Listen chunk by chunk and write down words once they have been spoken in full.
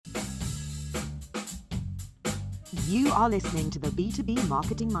You are listening to the B2B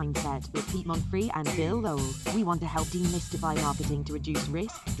Marketing Mindset with Pete Monfrey and Bill Lowell. We want to help demystify marketing to reduce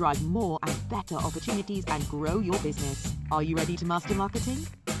risk, drive more and better opportunities, and grow your business. Are you ready to master marketing?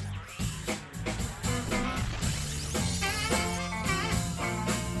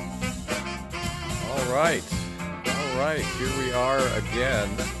 All right. Here we are again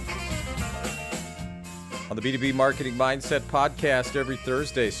on the B2B Marketing Mindset podcast every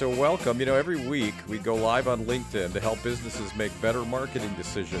Thursday. So welcome. Every week we go live on LinkedIn to help businesses make better marketing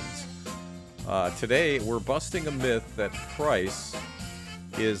decisions. Today we're busting a myth that price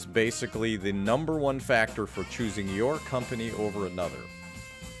is basically the number one factor for choosing your company over another.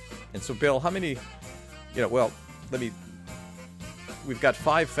 And so, Bill, how many, we've got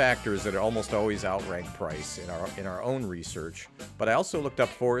 5 factors that are almost always outrank price in our own research. But I also looked up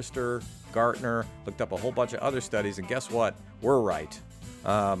Forrester, Gartner, looked up a whole bunch of other studies, and guess what? We're right,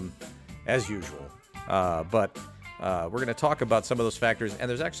 as usual. But we're going to talk about some of those factors, and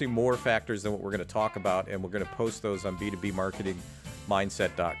there's actually more factors than what we're going to talk about, and we're going to post those on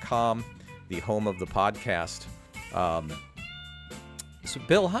b2bmarketingmindset.com, the home of the podcast. So,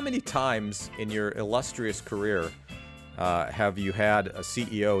 Bill, how many times in your illustrious career have you had a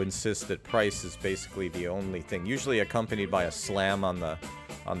CEO insist that price is basically the only thing, usually accompanied by a slam on the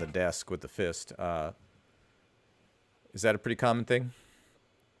desk with the fist? Is that a pretty common thing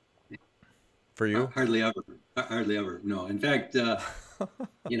for you? Hardly ever. No. In fact, I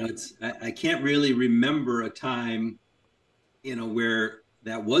can't really remember a time, where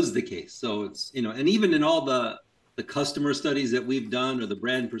that was the case. So it's, and even in all the customer studies that we've done or the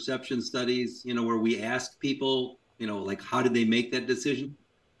brand perception studies, where we ask people, like, how did they make that decision?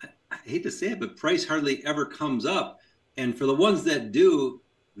 I hate to say it, but price hardly ever comes up. And for the ones that do,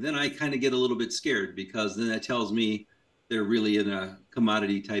 then I kind of get a little bit scared, because then that tells me they're really in a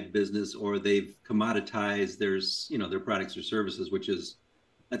commodity type business, or they've commoditized their products or services,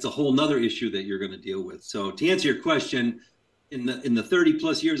 that's a whole nother issue that you're going to deal with. So to answer your question, in the 30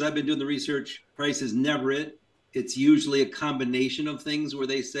 plus years I've been doing the research, price is never it. It's usually a combination of things where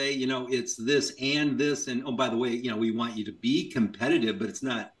they say, it's this and this. And oh, by the way, we want you to be competitive, but it's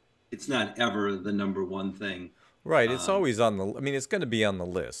not ever the number one thing. Right. It's always it's going to be on the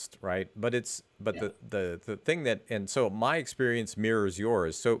list, right? But the thing that, and so my experience mirrors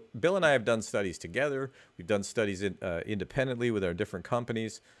yours. So Bill and I have done studies together. We've done studies independently with our different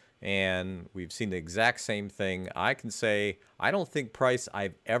companies, and we've seen the exact same thing. I can say, I don't think price,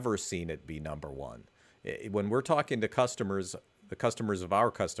 I've ever seen it be number one. When we're talking to customers, the customers of our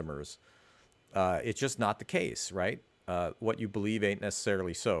customers, it's just not the case, right? What you believe ain't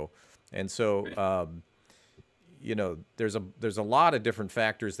necessarily so. And so, there's a lot of different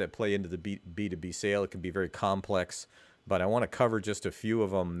factors that play into the B2B sale. It can be very complex, but I want to cover just a few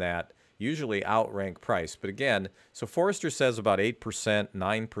of them that usually outrank price. But again, so Forrester says about 8%,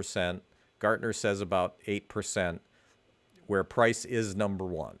 9%. Gartner says about 8%, where price is number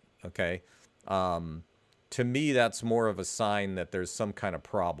one, okay? To me, that's more of a sign that there's some kind of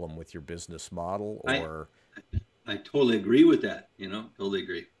problem with your business model, or I totally agree with that. Totally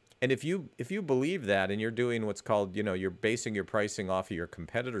agree. And if you believe that, and you're doing what's called, you're basing your pricing off of your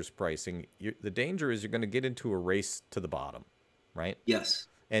competitors' pricing, the danger is you're going to get into a race to the bottom, right? Yes.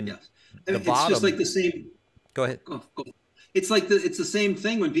 And yes. It's just like the same. Go ahead. Go. It's like it's the same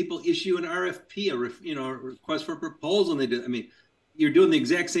thing when people issue an RFP, a request for proposal, and they do. You're doing the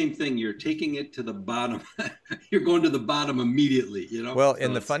exact same thing. You're taking it to the bottom. You're going to the bottom immediately, Well, so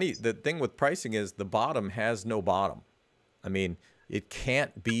and the thing with pricing is the bottom has no bottom. It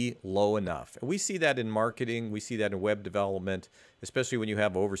can't be low enough. And we see that in marketing. We see that in web development, especially when you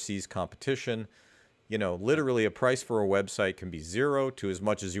have overseas competition. Literally a price for a website can be 0 to as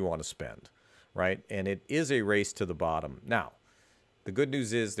much as you want to spend, right? And it is a race to the bottom. Now, the good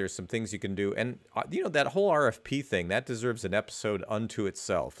news is there's some things you can do. And, that whole RFP thing, that deserves an episode unto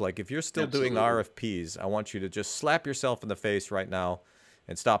itself. Like, if you're still doing RFPs, I want you to just slap yourself in the face right now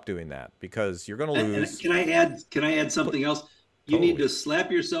and stop doing that, because you're going to lose. And can I add something else? You Totally. need to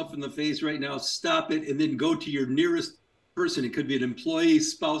slap yourself in the face right now, stop it, and then go to your nearest person. It could be an employee,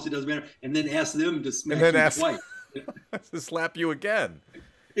 spouse, it doesn't matter. And then ask them to smack you twice. To slap you again.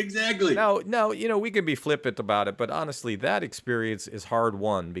 Exactly. Now, we can be flippant about it, but honestly, that experience is hard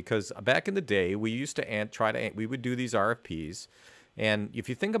won, because back in the day, we used to we would do these RFPs. And if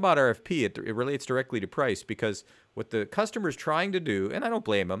you think about RFP, it relates directly to price, because what the customer's trying to do, and I don't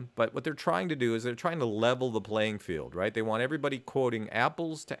blame them, but what they're trying to do is they're trying to level the playing field, right? They want everybody quoting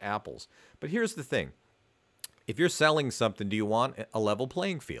apples to apples. But here's the thing. If you're selling something, do you want a level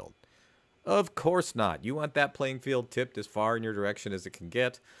playing field? Of course not. You want that playing field tipped as far in your direction as it can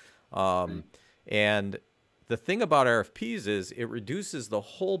get. And the thing about RFPs is it reduces the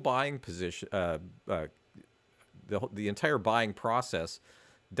whole buying position, the entire buying process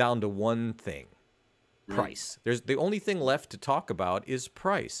down to one thing. Price. There's the only thing left to talk about is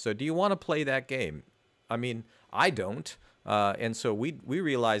price. So do you want to play that game? I mean, I don't. And so we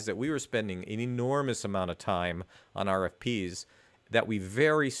realized that we were spending an enormous amount of time on RFPs that we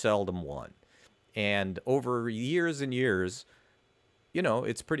very seldom won. And over years and years, you know,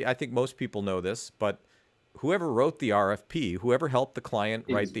 it's pretty, I think most people know this, but whoever wrote the RFP, whoever helped the client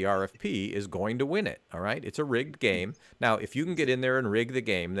write the RFP is going to win it. All right. It's a rigged game. Now, if you can get in there and rig the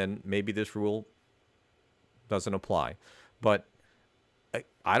game, then maybe this rule doesn't apply. But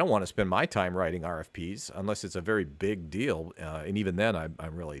I don't want to spend my time writing RFPs unless it's a very big deal. And even then,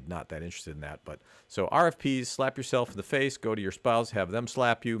 I'm really not that interested in that. But so RFPs, slap yourself in the face, go to your spouse, have them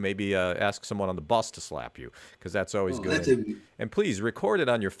slap you, maybe ask someone on the bus to slap you, because that's always good. And please record it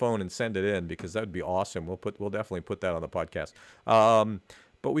on your phone and send it in, because that would be awesome. We'll definitely put that on the podcast.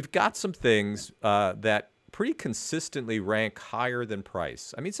 But we've got some things that pretty consistently rank higher than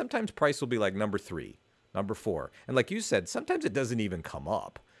price. I mean, sometimes price will be like number 3. Number 4. And like you said, sometimes it doesn't even come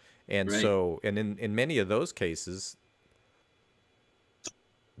up. And so, and in many of those cases,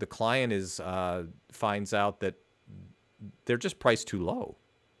 the client finds out that they're just priced too low.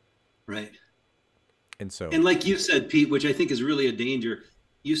 Right. And so, and like you said, Pete, which I think is really a danger,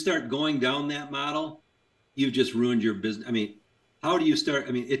 you start going down that model, you've just ruined your business. I mean, how do you start?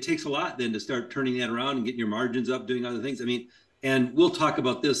 I mean, it takes a lot then to start turning that around and getting your margins up, doing other things. I mean, and we'll talk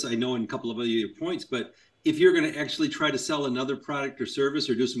about this, I know, in a couple of other your points, but if you're going to actually try to sell another product or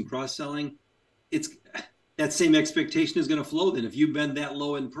service or do some cross-selling, it's that same expectation is going to flow then. If you've been that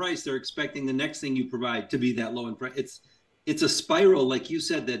low in price, they're expecting the next thing you provide to be that low in price. It's a spiral, like you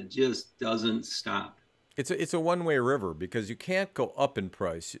said, that just doesn't stop. It's a one-way river, because you can't go up in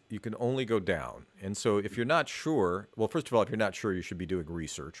price. You can only go down. And so if you're not sure, well, first of all, if you're not sure, you should be doing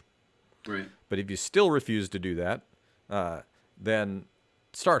research. Right. But if you still refuse to do that, then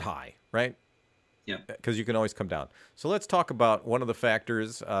start high, right? Yeah. Because you can always come down. So let's talk about one of the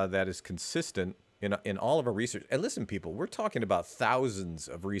factors that is consistent in all of our research. And listen, people, we're talking about thousands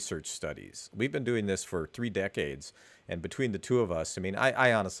of research studies. We've been doing this for 3 decades. And between the two of us, I mean,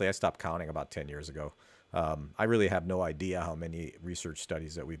 I honestly, I stopped counting about 10 years ago. I really have no idea how many research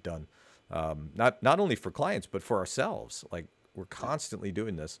studies that we've done, not only for clients, but for ourselves. Like, we're constantly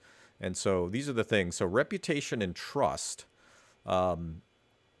doing this. And so these are the things. So reputation and trust,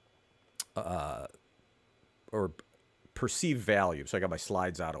 or perceived value. So I got my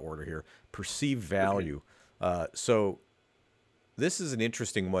slides out of order here. Perceived value. So this is an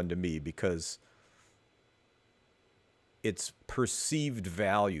interesting one to me, because it's perceived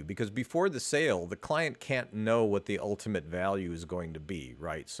value. Because before the sale, the client can't know what the ultimate value is going to be,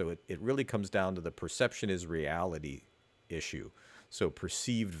 right? So it really comes down to the perception is reality issue. So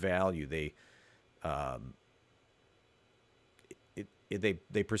perceived value, they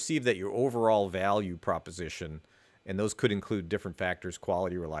perceive that your overall value proposition, and those could include different factors: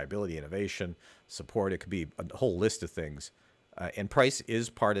 quality, reliability, innovation, support. It could be a whole list of things. And price is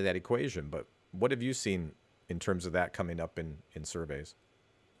part of that equation. But what have you seen in terms of that coming up in surveys?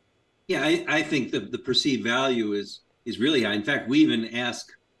 Yeah, I think the perceived value is really high. In fact, we even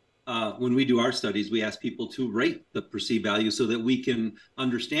ask, when we do our studies, we ask people to rate the perceived value so that we can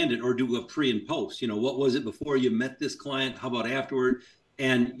understand it, or do a pre and post. You know, what was it before you met this client? How about afterward?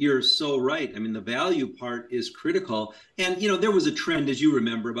 And you're so right. I mean, the value part is critical. And, you know, there was a trend, as you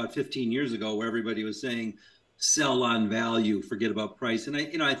remember, about 15 years ago, where everybody was saying, sell on value, forget about price.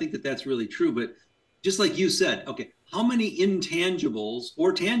 And I think that that's really true. But just like you said, okay, how many intangibles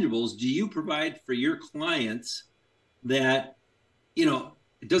or tangibles do you provide for your clients that, you know,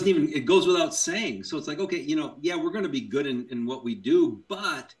 it goes without saying. So it's like, okay, you know, yeah, we're going to be good in what we do,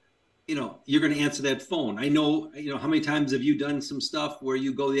 but, you know, you're going to answer that phone. I know, you know, how many times have you done some stuff where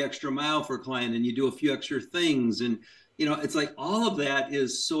you go the extra mile for a client and you do a few extra things? And, you know, it's like all of that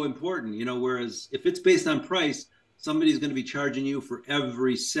is so important, you know, whereas if it's based on price, somebody's going to be charging you for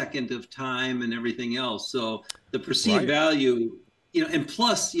every second of time and everything else. So the perceived value, you know, and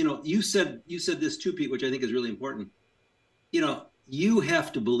plus, you know, you said this too, Pete, which I think is really important. You know, you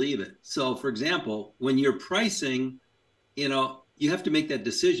have to believe it. So for example, when you're pricing, you know, you have to make that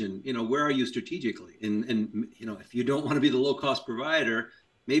decision, you know, where are you strategically? And you know, if you don't want to be the low cost provider,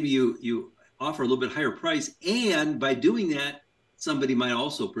 maybe you offer a little bit higher price. And by doing that, somebody might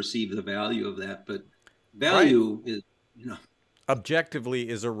also perceive the value of that. But value is, you know. Objectively,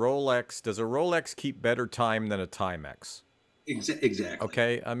 does a Rolex keep better time than a Timex? Exactly.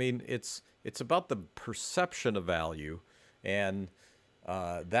 Okay. I mean, it's about the perception of value. And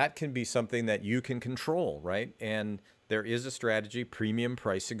that can be something that you can control, right? And there is a strategy, premium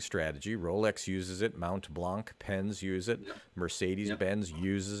pricing strategy. Rolex uses it. Mount Blanc pens use it. Yep. Yep. Mercedes-Benz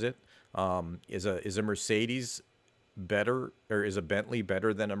uses it. Is a Mercedes better, or is a Bentley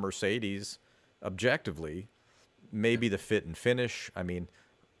better than a Mercedes objectively? Maybe the fit and finish. I mean,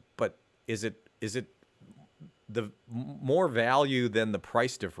 but is it the more value than the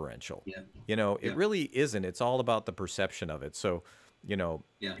price differential? Yeah. It Yeah. really isn't. It's all about the perception of it. So, Yeah.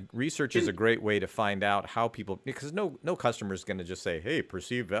 research is a great way to find out how people, because no customer is going to just say, "Hey,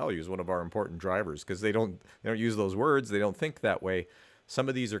 perceived value is one of our important drivers," because they don't use those words. They don't think that way. Some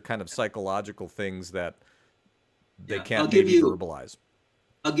of these are kind of psychological things that they Yeah. can't maybe verbalize.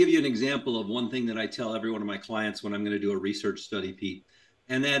 I'll give you an example of one thing that I tell every one of my clients when I'm going to do a research study, Pete.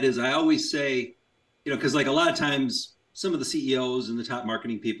 And that is, I always say, because like a lot of times, some of the CEOs and the top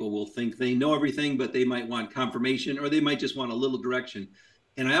marketing people will think they know everything, but they might want confirmation or they might just want a little direction.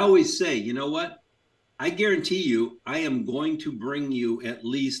 And I always say, you know what? I guarantee you, I am going to bring you at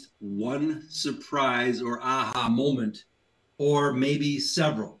least one surprise or aha moment, or maybe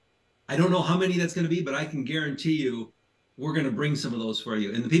several. I don't know how many that's going to be, but I can guarantee you we're going to bring some of those for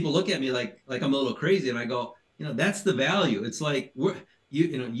you. And the people look at me like I'm a little crazy, and I go, that's the value. It's like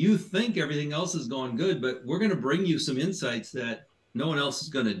you think everything else is going good, but we're going to bring you some insights that no one else is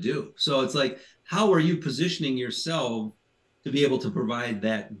going to do. So it's like, how are you positioning yourself to be able to provide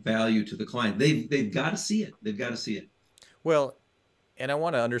that value to the client? They've got to see it. They've got to see it. Well, and I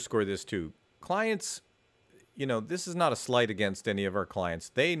want to underscore this too. Clients, this is not a slight against any of our clients.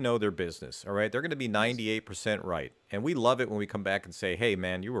 They know their business, all right? They're going to be 98% right. And we love it when we come back and say, "Hey,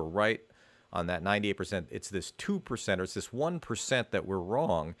 man, you were right on that 98%. It's this 2% or it's this 1% that we're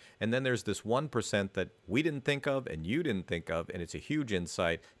wrong. And then there's this 1% that we didn't think of and you didn't think of. And it's a huge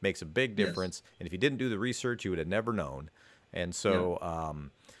insight, makes a big difference. Yes. And if you didn't do the research, you would have never known." And so,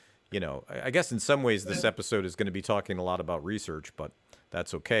 I guess in some ways this episode is going to be talking a lot about research, but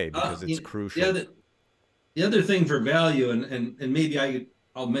that's okay because it's crucial. The other thing for value, and maybe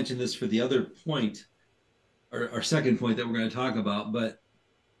I'll mention this for the other point, or second point that we're going to talk about, but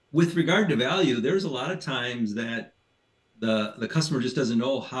with regard to value, there's a lot of times that the customer just doesn't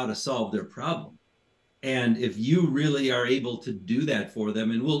know how to solve their problem. And if you really are able to do that for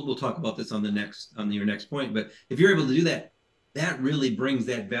them, and we'll talk about this on your next point, but if you're able to do that, that really brings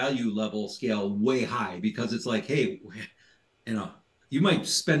that value level scale way high, because it's like, hey, you might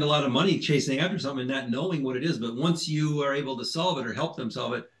spend a lot of money chasing after something and not knowing what it is, but once you are able to solve it or help them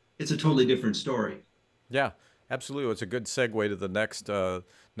solve it, it's a totally different story. Yeah, absolutely. It's a good segue to the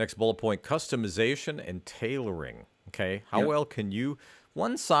next bullet point: customization and tailoring. Okay, how well can you?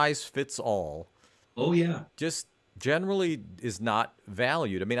 One size fits all. Oh yeah. Just generally is not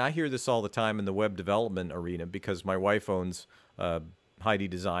valued. I mean, I hear this all the time in the web development arena because my wife owns Heidi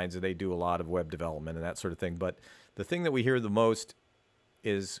Designs, and they do a lot of web development and that sort of thing. But the thing that we hear the most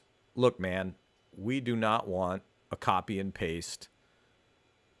is, "Look, man, we do not want a copy and paste,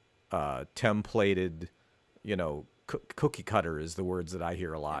 templated, cookie cutter," is the words that I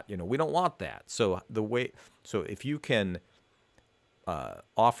hear a lot. We don't want that. So if you can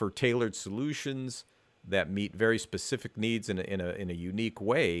offer tailored solutions that meet very specific needs in a unique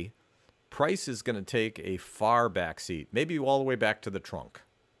way, price is going to take a far back seat, maybe all the way back to the trunk.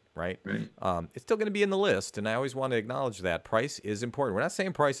 Right. It's still going to be in the list, and I always want to acknowledge that price is important. We're not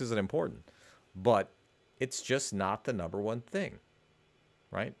saying price isn't important, but it's just not the number one thing,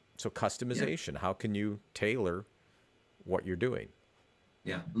 right? So customization, how can you tailor what you're doing?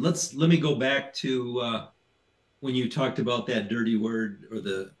 Yeah, let me go back to when you talked about that dirty word, or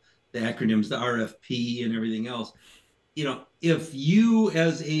the acronyms, the RFP and everything else. If you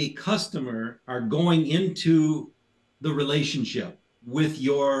as a customer are going into the relationship with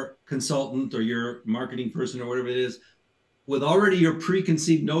your consultant or your marketing person or whatever it is, with already your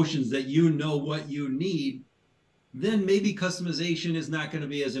preconceived notions that what you need, then maybe customization is not going to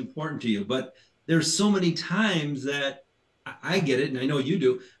be as important to you. But there's so many times that I get it, and I know you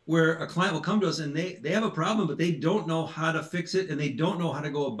do, where a client will come to us and they have a problem, but they don't know how to fix it and they don't know how to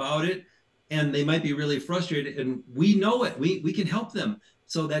go about it. And they might be really frustrated, and we know it. We can help them.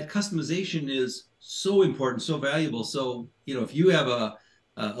 So that customization is so important, so valuable. So, if you have a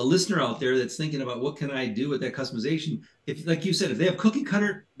listener out there that's thinking about what can I do with that customization, if, like you said, if they have cookie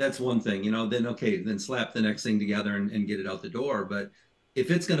cutter, that's one thing, then okay, then slap the next thing together and get it out the door. But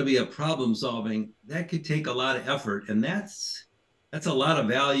if it's going to be a problem solving, that could take a lot of effort, and that's a lot of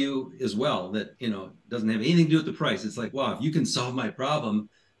value as well. That doesn't have anything to do with the price. It's like, wow, if you can solve my problem,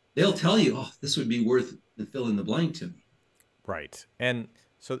 they'll tell you, oh, this would be worth the fill in the blank to me. Right. And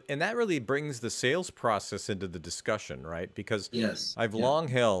So, and that really brings the sales process into the discussion, right? Because Yes. I've Yeah. long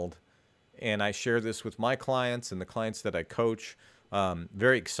held, and I share this with my clients and the clients that I coach.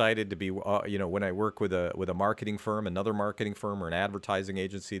 Very excited to be, you know, when I work with a marketing firm, another marketing firm, or an advertising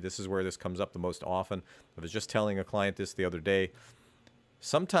agency. This is where this comes up the most often. I was just telling a client this the other day.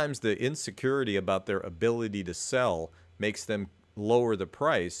 Sometimes the insecurity about their ability to sell makes them lower the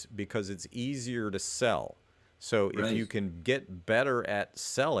price because it's easier to sell. So if you Right. can get better at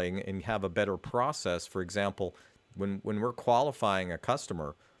selling and have a better process, for example, when we're qualifying a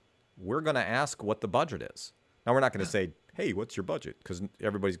customer, we're going to ask what the budget is. Now, we're not going to Yeah. say, hey, what's your budget? Because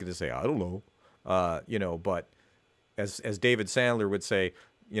everybody's going to say, I don't know. You know, but as David Sandler would say,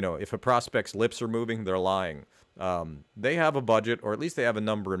 you know, if a prospect's lips are moving, they're lying. They have a budget, or at least they have a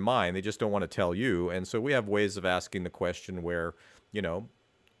number in mind. They just don't want to tell you. And so we have ways of asking the question where, you know,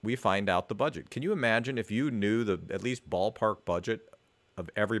 we find out the budget. Can you imagine if you knew the at least ballpark budget of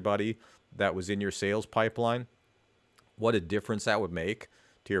everybody that was in your sales pipeline? What a difference that would make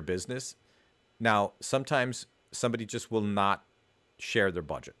to your business. Now, sometimes somebody just will not share their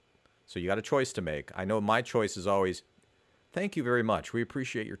budget. So you got a choice to make. I know my choice is always, thank you very much. We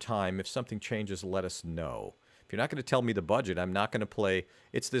appreciate your time. If something changes, let us know. If you're not going to tell me the budget, I'm not going to play.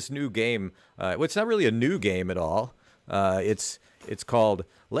 It's this new game. Well, it's not really a new game at all. It's called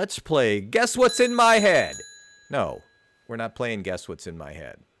Let's Play Guess What's in My Head. No, we're not playing Guess What's in My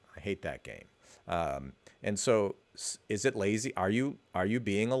Head. I hate that game. And so, is it lazy? Are you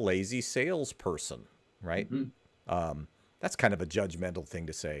being a lazy salesperson? Right? Mm-hmm. That's kind of a judgmental thing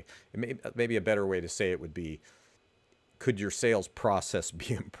to say. Maybe a better way to say it would be, could your sales process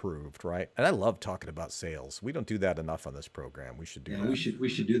be improved, right? And I love talking about sales. We don't do that enough on this program. We should do Yeah, that. we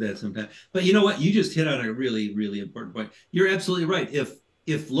should do that sometime. But you know what? You just hit on a really, really important point. You're absolutely right.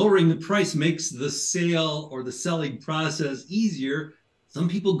 If lowering the price makes the sale or the selling process easier, some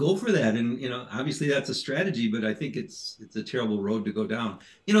people go for that. And you know, obviously that's a strategy, but I think it's a terrible road to go down.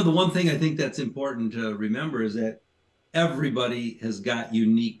 You know, the one thing I think that's important to remember is that everybody has got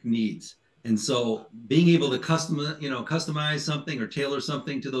unique needs. And so being able to customize something or tailor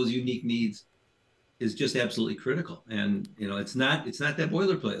something to those unique needs is just absolutely critical. And you know, it's not that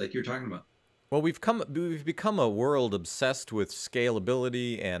boilerplate like you're talking about. Well, we've become a world obsessed with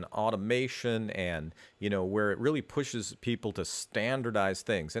scalability and automation, and you know, where it really pushes people to standardize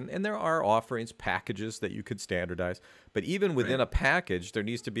things. And there are offerings, packages that you could standardize, but even within Right. a package, there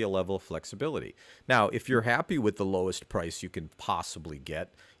needs to be a level of flexibility. Now, if you're happy with the lowest price you can possibly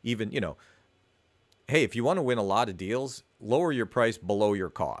get, even, you know, hey, if you want to win a lot of deals, lower your price below your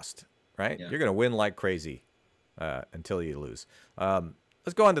cost, right? Yeah. You're going to win like crazy until you lose.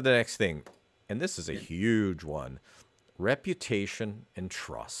 Let's go on to the next thing. And this is a huge one. Reputation and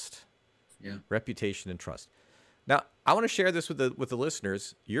trust. Yeah. Reputation and trust. Now, I want to share this with the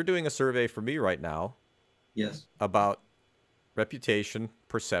listeners. You're doing a survey for me right now Yes. about reputation,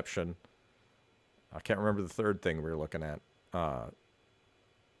 perception. I can't remember the third thing we were looking at.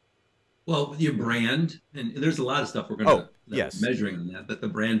 Well, your brand, and there's a lot of stuff Oh, that we're yes. measuring on that, but the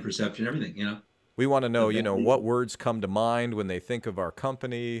brand perception, everything, you know, We want to the know, you know, value. what words come to mind when they think of our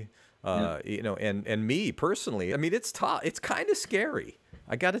company. Yeah. You know, and me personally, I mean, it's tough. It's kind of scary.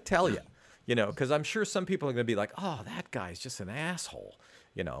 I got to tell you, you know, because I'm sure some people are going to be like, oh, that guy's just an asshole,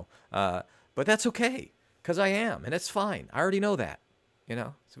 you know. But that's okay, because I am, and it's fine. I already know that, you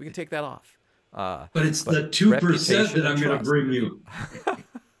know, so we can take that off. But it's But the 2% reputation that and I'm going to trust. bring you.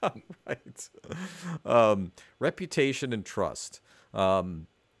 Right. Reputation and trust.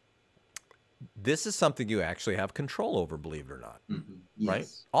 This is something you actually have control over, believe it or not. Right?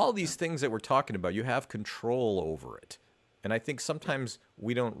 Yes. All these things that we're talking about, you have control over it. And I think sometimes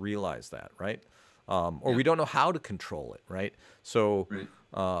we don't realize that, right? Or we don't know how to control it, right? So Right.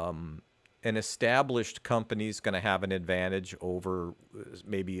 an established company is going to have an advantage over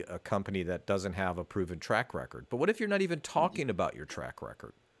maybe a company that doesn't have a proven track record. But what if you're not even talking about your track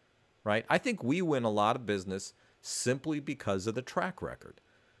record, right? I think we win a lot of business simply because of the track record,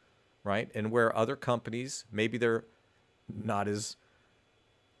 right? And where other companies, maybe they're not as,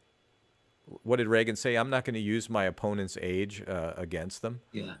 what did Reagan say? I'm not going to use my opponent's age against them.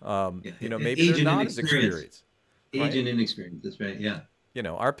 Yeah. Yeah. You know, maybe they're Age and not as inexperience. experienced, Age right? and inexperience. That's right. Yeah. You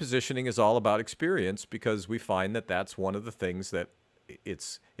know, our positioning is all about experience because we find that that's one of the things that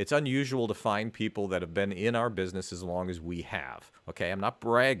it's unusual to find people that have been in our business as long as we have. Okay, I'm not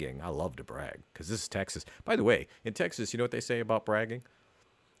bragging. I love to brag because this is Texas. By the way, in Texas, you know what they say about bragging?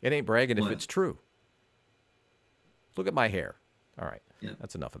 It ain't bragging if What? it's true. Look at my hair. All right, Yeah.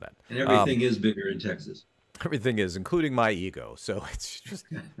 that's enough of that. And everything is bigger in Texas. Everything is, including my ego. So it's just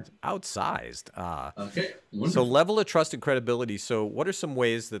outsized. Okay, So wonderful. level of trust and credibility. So what are some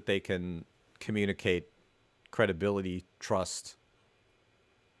ways that they can communicate credibility, trust,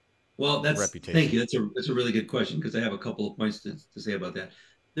 Well, thank reputation? you. That's a really good question because I have a couple of points to say about that.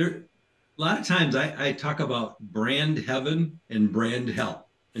 There, a lot of times I talk about brand heaven and brand hell,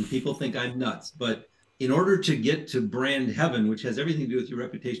 and people think I'm nuts. But in order to get to brand heaven, which has everything to do with your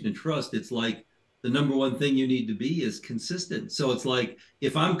reputation and trust, it's like the number one thing you need to be is consistent. So it's like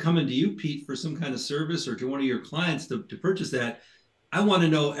if I'm coming to you, Pete, for some kind of service or to one of your clients to purchase that, I want to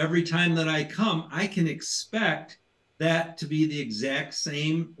know every time that I come, I can expect that to be the exact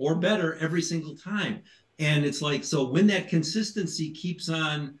same or better every single time. And it's like, so when that consistency keeps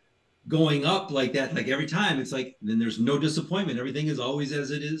on going up like that, like every time, it's like, then there's no disappointment. Everything is always as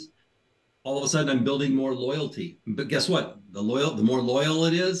it is. All of a sudden, I'm building more loyalty. But guess what? The more loyal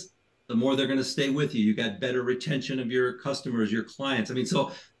it is, the more they're going to stay with you. You got better retention of your customers, your clients. I mean,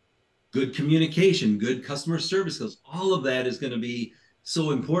 so good communication, good customer service skills, all of that is going to be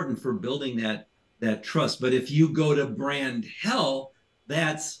so important for building that trust. But if you go to brand hell,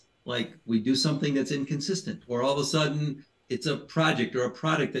 that's like we do something that's inconsistent, or all of a sudden it's a project or a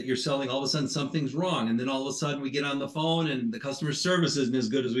product that you're selling, all of a sudden something's wrong. And then all of a sudden we get on the phone and the customer service isn't as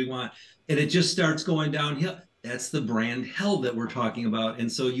good as we want. And it just starts going downhill. That's the brand hell that we're talking about.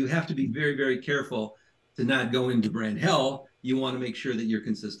 And so you have to be very, very careful to not go into brand hell. You want to make sure that you're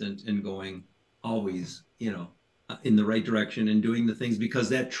consistent and going always, in the right direction and doing the things because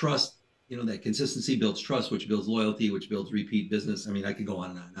that trust, that consistency builds trust, which builds loyalty, which builds repeat business. I mean, I could go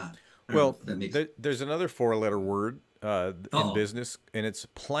on and on and on. I don't know Well, if that makes there's another four-letter word in Oh, business, and it's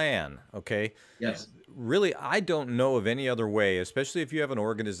plan. Okay. yes. Really, I don't know of any other way, especially if you have an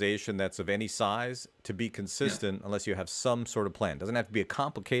organization that's of any size, to be Yeah. consistent unless you have some sort of plan. Doesn't have to be a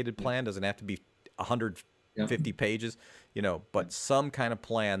complicated Yeah. plan, doesn't have to be Yeah. 150 pages, but some kind of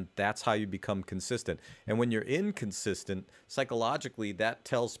plan, that's how you become consistent. And when you're inconsistent, psychologically, that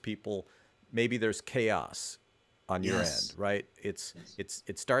tells people maybe there's chaos on your Yes. end, right? Yes.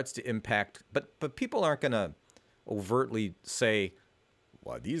 It starts to impact, but people aren't going to overtly say,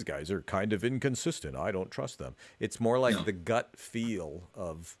 well, these guys are kind of inconsistent, I don't trust them. It's more like No. the gut feel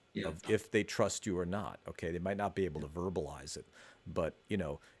of Yeah. if they trust you or not. Okay, they might not be able to verbalize it, but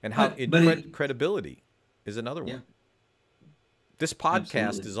and how But it, credibility is another yeah, one. This podcast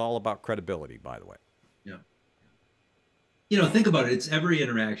absolutely. is all about credibility, by the way. Yeah. Think about it. It's every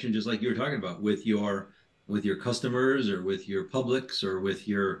interaction, just like you were talking about with your customers or with your publics or with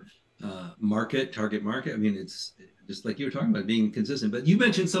your target market. I mean, it's just like you were talking about being consistent. But you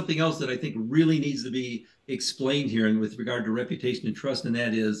mentioned something else that I think really needs to be explained here, and with regard to reputation and trust, and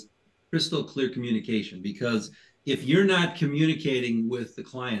that is crystal clear communication. Because if you're not communicating with the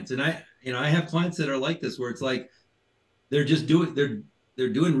clients, and I have clients that are like this, where it's like they're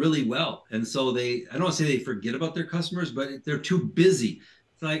doing really well. And so I don't want to say they forget about their customers, but they're too busy.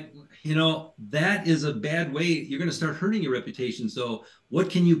 It's like, that is a bad way. You're going to start hurting your reputation. So what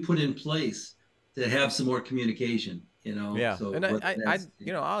can you put in place to have some more communication? Yeah, So and whether that's,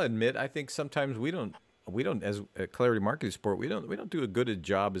 I'll admit, I think sometimes we don't as a clarity marketing support, we don't do a good a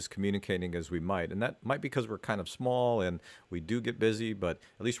job as communicating as we might, and that might be because we're kind of small and we do get busy, but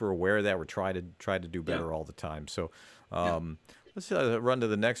at least we're aware of that. We're try to do better yeah, all the time. So yeah, let's run to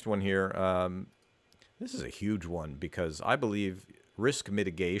the next one here. This is a huge one because I believe risk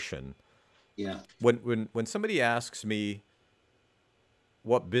mitigation. yeah. When somebody asks me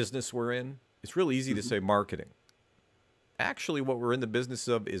what business we're in, it's real easy to Mhm. say marketing. Actually, what we're in the business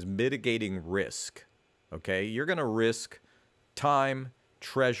of is mitigating risk. Okay, you're going to risk time,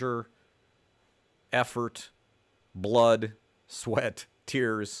 treasure, effort, blood, sweat,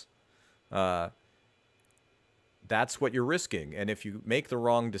 tears. Uh, that's what you're risking. And if you make the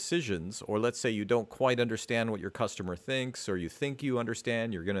wrong decisions, or let's say you don't quite understand what your customer thinks, or you think you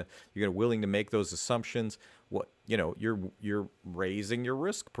understand, you're willing to make those assumptions. You're raising your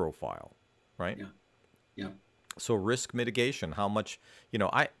risk profile, right? Yeah, yeah. So risk mitigation, how much,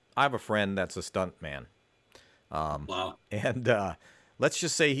 I have a friend that's a stunt man. Wow. And let's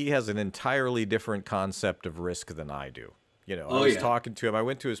just say he has an entirely different concept of risk than I do. I Oh was yeah. talking to him. I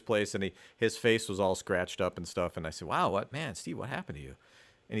went to his place, and his face was all scratched up and stuff. And I said, "Wow, Steve, what happened to you?"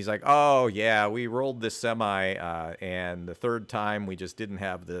 And he's like, "Oh yeah, we rolled this semi, and the third time we just didn't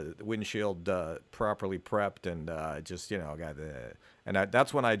have the windshield properly prepped, and just got the." And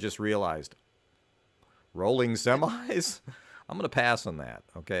that's when I just realized, rolling semis, I'm gonna pass on that.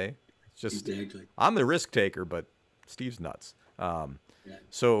 Okay, it's just Exactly. I'm the risk taker, but Steve's nuts. Yeah.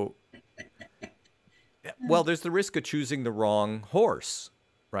 So, well, there's the risk of choosing the wrong horse,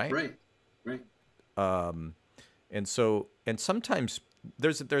 right? Right. Right. And so, and sometimes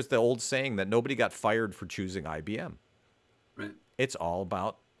there's the old saying that nobody got fired for choosing IBM. Right. It's all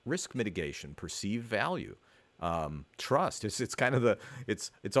about risk mitigation, perceived value, trust. It's kind of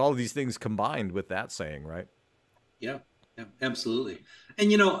it's all of these things combined with that saying, right? Yeah, yeah, absolutely.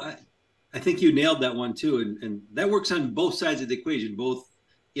 And I think you nailed that one too. And that works on both sides of the equation, both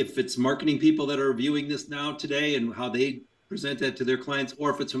if it's marketing people that are viewing this now today and how they present that to their clients, or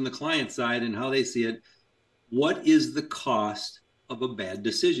if it's from the client side and how they see it. What is the cost of a bad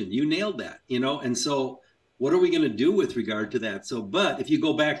decision? You nailed that, and so what are we going to do with regard to that? So, but if you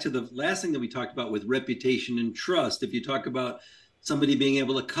go back to the last thing that we talked about with reputation and trust, if you talk about somebody being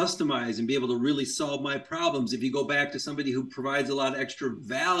able to customize and be able to really solve my problems, if you go back to somebody who provides a lot of extra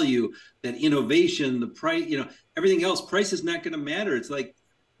value, that innovation, the price, everything else, price is not going to matter. It's like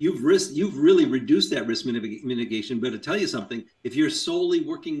you've really reduced that risk mitigation. But to tell you something, if you're solely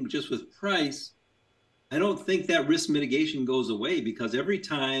working just with price, I don't think that risk mitigation goes away, because every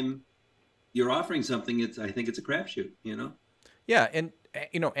time you're offering something, I think it's a crapshoot. Yeah, and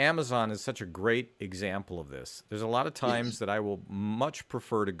Amazon is such a great example of this. There's a lot of times Yes. that I will much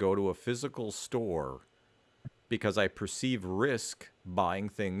prefer to go to a physical store because I perceive risk buying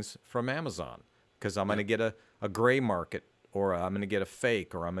things from Amazon, because I'm going to get a gray market, or I'm going to get a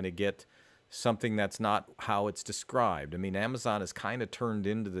fake, or I'm going to get something that's not how it's described. I mean, Amazon has kind of turned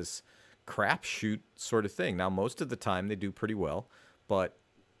into this crapshoot sort of thing. Now, most of the time they do pretty well, but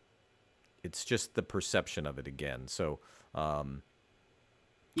it's just the perception of it again. So,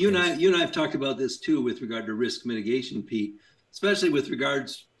 You and I have talked about this too with regard to risk mitigation, Pete, especially with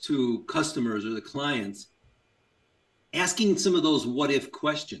regards to customers or the clients, asking some of those what if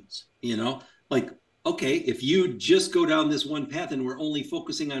questions, like, okay, if you just go down this one path and we're only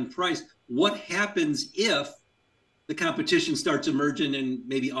focusing on price, what happens if the competition starts emerging and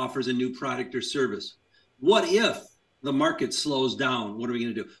maybe offers a new product or service? What if the market slows down? What are we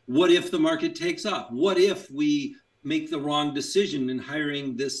going to do? What if the market takes off? What if we make the wrong decision in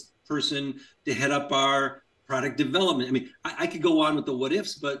hiring this person to head up our product development? I mean, I could go on with the what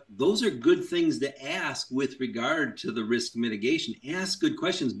ifs, but those are good things to ask with regard to the risk mitigation. Ask good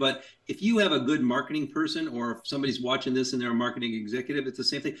questions. But if you have a good marketing person, or if somebody's watching this and they're a marketing executive, it's the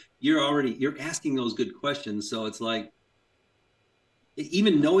same thing. You're asking those good questions. So it's like,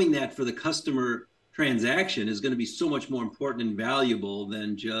 even knowing that for the customer transaction is going to be so much more important and valuable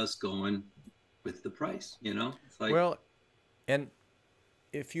than just going with the price. It's like, well, and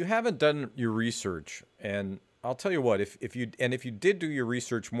if you haven't done your research, and I'll tell you what, if you did do your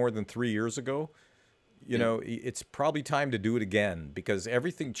research more than 3 years ago, it's probably time to do it again, because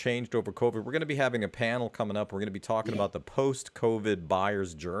everything changed over COVID. We're going to be having a panel coming up. We're going to be talking about the post-COVID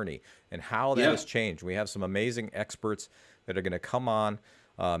buyer's journey and how that has changed. We have some amazing experts that are going to come on.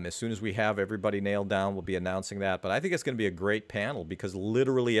 As soon as we have everybody nailed down, we'll be announcing that. But I think it's going to be a great panel, because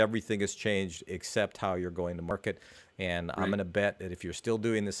literally everything has changed except how you're going to market. And I'm going to bet that if you're still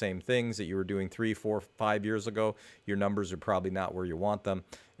doing the same things that you were doing 3, 4, 5 years ago, your numbers are probably not where you want them.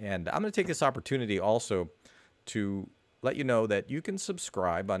 And I'm going to take this opportunity also to let you know that you can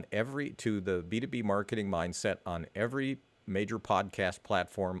subscribe to the B2B Marketing Mindset on every major podcast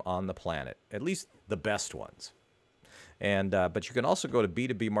platform on the planet, at least the best ones. And but you can also go to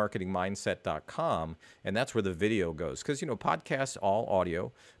b2bmarketingmindset.com, and that's where the video goes. Because, podcasts, all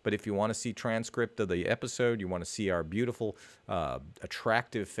audio. But if you want to see transcript of the episode, you want to see our beautiful,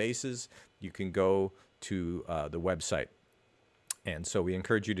 attractive faces, you can go to the website. And so we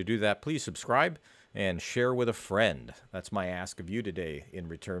encourage you to do that. Please subscribe and share with a friend. That's my ask of you today in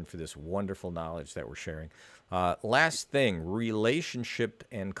return for this wonderful knowledge that we're sharing. Last thing, relationship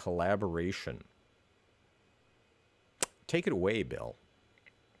and collaboration. Take it away, Bill.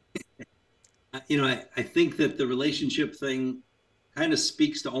 I think that the relationship thing kind of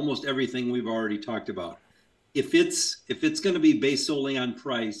speaks to almost everything we've already talked about. If it's going to be based solely on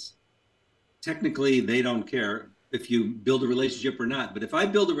price, technically they don't care if you build a relationship or not. But if I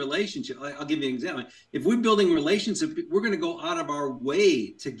build a relationship, I'll give you an example. If we're building a relationship, we're going to go out of our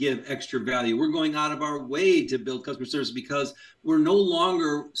way to give extra value. We're going out of our way to build customer service, because we're no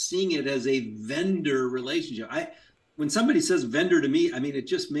longer seeing it as a vendor relationship. When somebody says vendor to me, I mean, it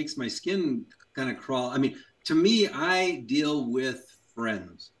just makes my skin kind of crawl. I mean, to me, I deal with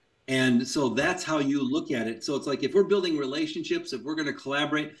friends. And so that's how you look at it. So it's like, if we're building relationships, if we're going to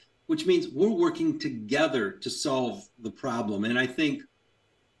collaborate, which means we're working together to solve the problem. And I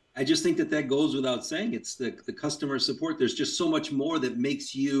just think that goes without saying. It's the customer support. There's just so much more that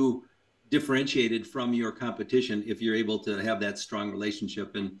makes you differentiated from your competition if you're able to have that strong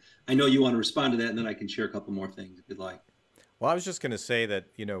relationship. And I know you want to respond to that, and then I can share a couple more things if you'd like. Well, I was just going to say that,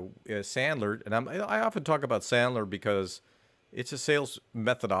 you know, Sandler, and I often talk about Sandler because it's a sales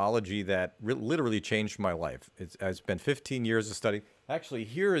methodology that literally changed my life. I spent 15 years of study. Actually,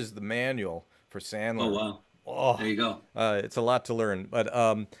 here is the manual for Oh, Sandler. wow. Oh, There you go. it's a lot to learn. But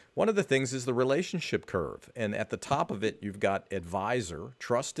one of the things is the relationship curve. And at the top of it, you've got advisor,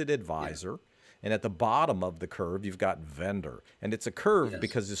 trusted advisor. And at the bottom of the curve, you've got vendor. And it's a curve Yes.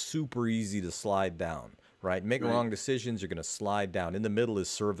 because it's super easy to slide down, right? Make wrong decisions, you're going to slide down. In the middle is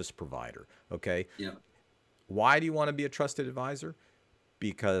service provider, okay? Yeah. Why do you want to be a trusted advisor?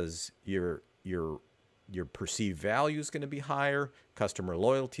 Because your perceived value is going to be higher, customer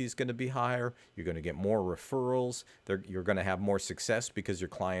loyalty is going to be higher, you're going to get more referrals, you're going to have more success because your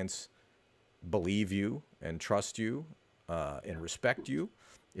clients believe you and trust you and respect you.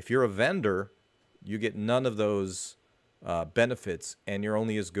 If you're a vendor, you get none of those benefits, and you're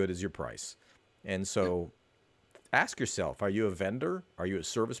only as good as your price. And so ask yourself, are you a vendor? Are you a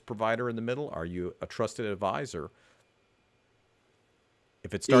service provider in the middle? Are you a trusted advisor?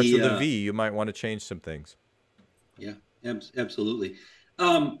 If it starts with a V, you might want to change some things. Yeah, absolutely.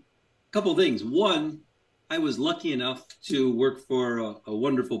 Couple of things. One, I was lucky enough to work for a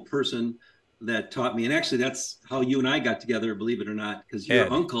wonderful person that taught me, and actually that's how you and I got together, believe it or not, because your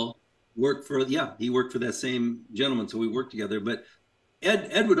Ed. uncle worked for, he worked for that same gentleman, so we worked together. But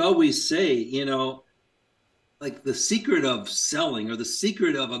Ed would always say, you know, like the secret of selling or the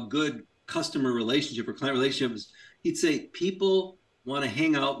secret of a good customer relationship or client relationship is, he'd say, people want to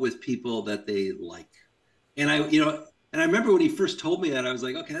hang out with people that they like. And I remember when he first told me that, I was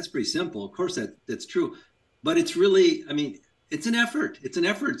like, okay, that's pretty simple. Of course that's true. But it's really, I mean, it's an effort. It's an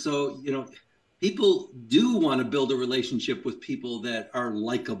effort. So, you know, people do want to build a relationship with people that are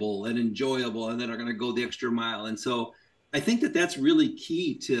likable and enjoyable and that are going to go the extra mile. And so I think that that's really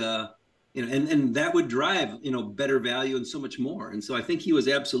key to, you know, and that would drive, you know, better value and so much more. And so I think he was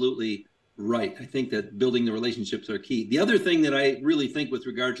absolutely right. I think that building the relationships are key. The other thing that I really think with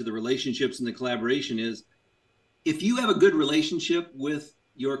regard to the relationships and the collaboration is, if you have a good relationship with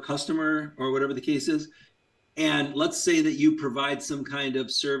your customer or whatever the case is, and let's say that you provide some kind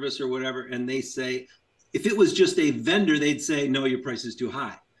of service or whatever, and they say, if it was just a vendor, they'd say, no, your price is too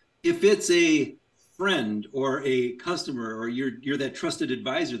high. If it's a friend or a customer, or you're that trusted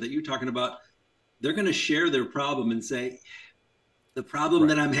advisor that you're talking about, they're going to share their problem and say, the problem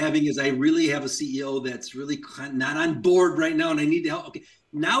that I'm having is I really have a CEO that's really not on board right now, and I need to help. Okay,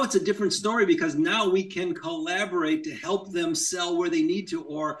 now it's a different story, because now we can collaborate to help them sell where they need to,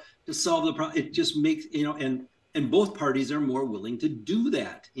 or to solve the problem. It just makes, you know, and both parties are more willing to do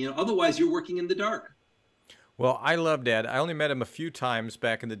that. You know, otherwise you're working in the dark. Well, I love Dad. I only met him a few times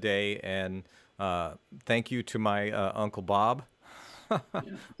back in the day, and thank you to my Uncle Bob.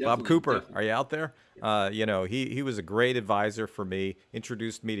 Bob Cooper, definitely. Are you out there? You know, he was a great advisor for me,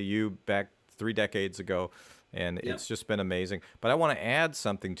 introduced me to you back 3 decades ago, and it's just been amazing. But I want to add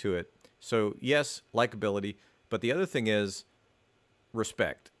something to it. So yes, likability, but the other thing is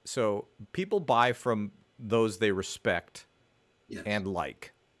respect. So people buy from those they respect and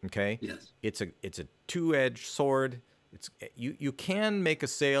like, okay? Yes. It's a two-edged sword. You can make a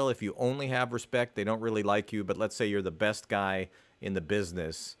sale if you only have respect. They don't really like you, but let's say you're the best guy in the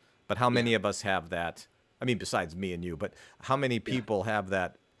business, but how many of us have that? I mean, besides me and you, but how many people have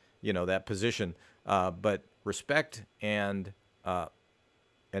that, you know, that position? But respect and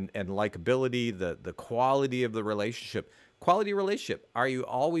likability, the quality of the relationship. Quality relationship. Are you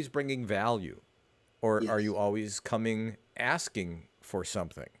always bringing value, or are you always coming asking for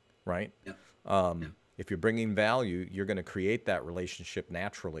something, right? If you're bringing value, you're going to create that relationship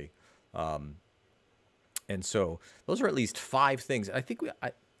naturally. And so those are at least 5 things. I think we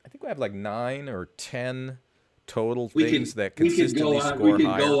have like 9 or 10 total things that consistently score higher. We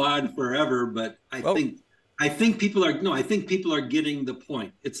could go on forever, but I think people are getting the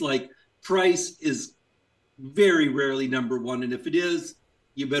point. It's like price is very rarely number one, and if it is,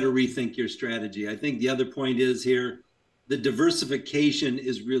 you better rethink your strategy. I think the other point is here, the diversification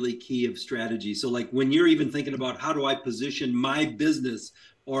is really key of strategy. So like when you're even thinking about how do I position my business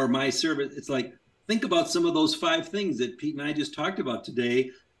or my service, it's like, think about some of those 5 things that Pete and I just talked about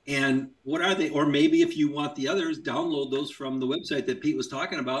today, and what are they? Or maybe if you want the others, download those from the website that Pete was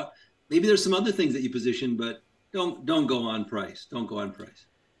talking about. Maybe there's some other things that you position, but don't go on price. Don't go on price.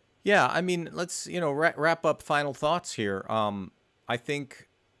 Yeah, I mean, let's wrap up final thoughts here. I think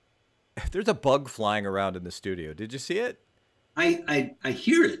there's a bug flying around in the studio. Did you see it? I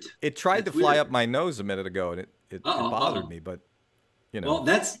hear it. It tried to fly up my nose a minute ago, and it bothered me, but Well,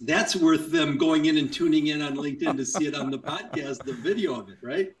 that's worth them going in and tuning in on LinkedIn to see it on the podcast, the video of it,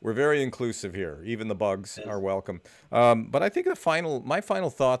 right? We're very inclusive here. Even the bugs are welcome. But I think my final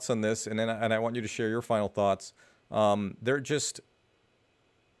thoughts on this, and I want you to share your final thoughts. They're just,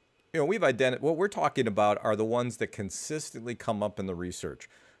 we've identified what we're talking about are the ones that consistently come up in the research,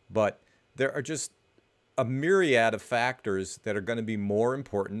 but there are just a myriad of factors that are going to be more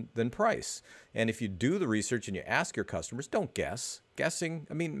important than price. And if you do the research and you ask your customers, don't guess. Guessing,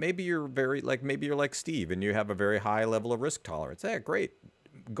 I mean, maybe you're like Steve and you have a very high level of risk tolerance. Hey, great.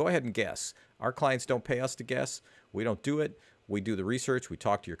 Go ahead and guess. Our clients don't pay us to guess. We don't do it. We do the research. We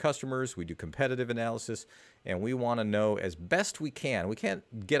talk to your customers. We do competitive analysis. And we want to know as best we can. We can't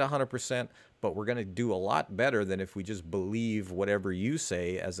get 100%, but we're going to do a lot better than if we just believe whatever you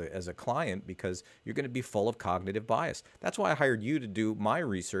say as a client, because you're going to be full of cognitive bias. That's why I hired you to do my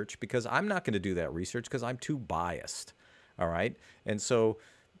research, because I'm not going to do that research because I'm too biased. All right? And so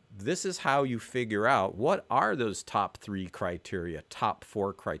this is how you figure out what are those top 3 criteria, top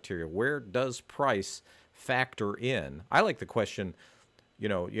 4 criteria. Where does price factor in? I like the question,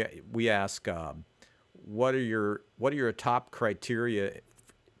 we ask, what are your top criteria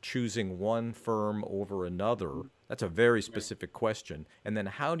choosing one firm over another? That's a very specific question. And then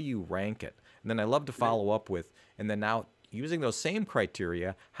how do you rank it? And then I love to follow up with, and then now using those same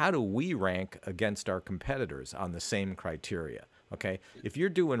criteria, how do we rank against our competitors on the same criteria? Okay. If you're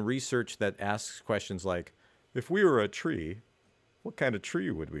doing research that asks questions like, if we were a tree, what kind of tree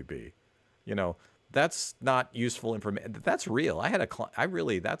would we be? That's not useful information. That's real. I had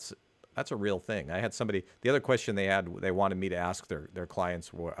that's a real thing. I had somebody, the other question they wanted me to ask their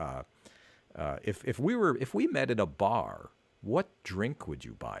clients were, if we met at a bar, what drink would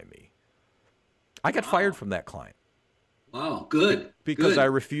you buy me? I got fired from that client. Wow, good. Because I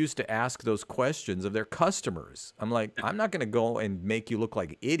refused to ask those questions of their customers. I'm like, I'm not going to go and make you look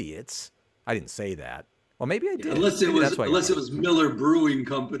like idiots. I didn't say that. Well, maybe I did. Unless it was Miller Brewing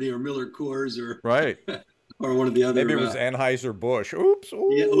Company or Miller Coors or right. Or one of the other. Maybe it was Anheuser-Busch. Oops. Ooh.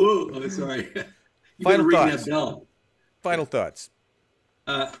 Yeah. Oh, sorry. You Final ring thoughts. That bell. Final thoughts.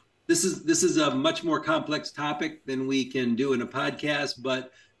 This is a much more complex topic than we can do in a podcast,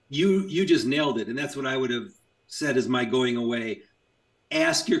 but you just nailed it, and that's what I would have said as my going away.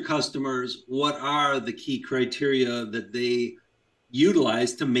 Ask your customers what are the key criteria that they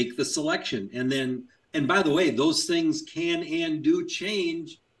utilize to make the selection, and by the way, those things can and do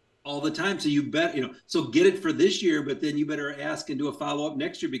change all the time. So you bet, so get it for this year, but then you better ask and do a follow-up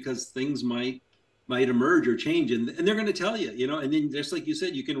next year, because things might emerge or change, and they're going to tell you, and then just like you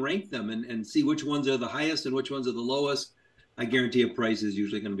said, you can rank them and see which ones are the highest and which ones are the lowest. I guarantee a price is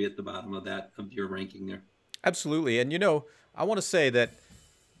usually going to be at the bottom of your ranking there. Absolutely. And, I want to say that,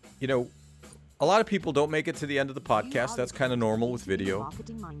 a lot of people don't make it to the end of the podcast. That's kind of normal with video.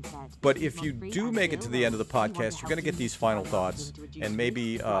 But if you do make it to the end of the podcast, you're going to get these final thoughts and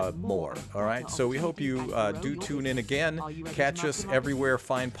maybe more. All right. So we hope you do tune in again. Catch us everywhere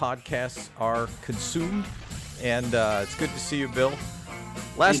fine podcasts are consumed. And it's good to see you, Bill.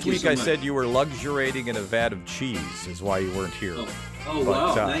 Last week I said you were luxuriating in a vat of cheese is why you weren't here. Oh,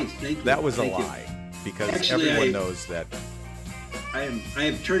 wow. Nice. Thank you. That was a lie, because actually, everyone knows that. I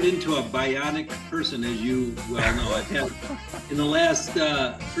have turned into a bionic person, as you well know. I've had, in the last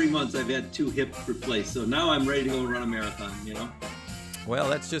 3 months, I've had 2 hips replaced. So now I'm ready to go run a marathon, Well,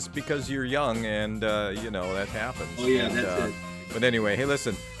 that's just because you're young and, that happens. Oh, yeah, and, that's it. But anyway, hey,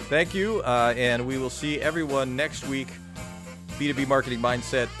 listen, thank you. And we will see everyone next week. B2B Marketing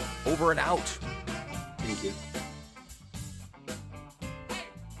Mindset, over and out. Thank you.